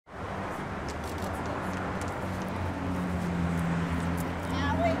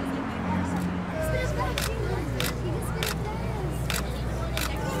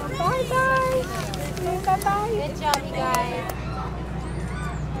Bye. Good job, you guys.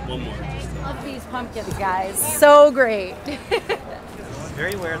 One more. Love these pumpkins, guys. So great.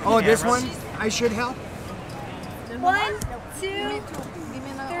 Very aware of the Oh, this cameras. one? I should help? 1, 2,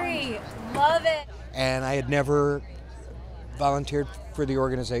 3. Love it. And I had never volunteered for the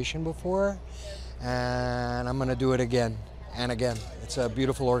organization before, and I'm going to do it again and again. It's a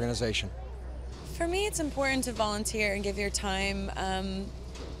beautiful organization. For me, it's important to volunteer and give your time.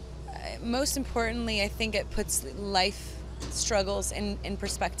 Most importantly, I think it puts life struggles in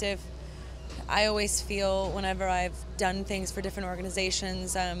perspective. I always feel whenever I've done things for different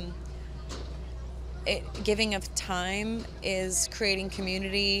organizations, giving of time is creating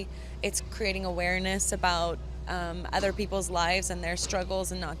community. It's creating awareness about other people's lives and their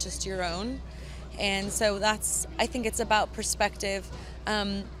struggles and not just your own. And so I think it's about perspective,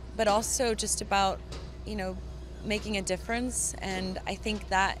 but also just about, making a difference. And I think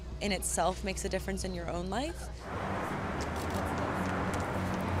that in itself makes a difference in your own life.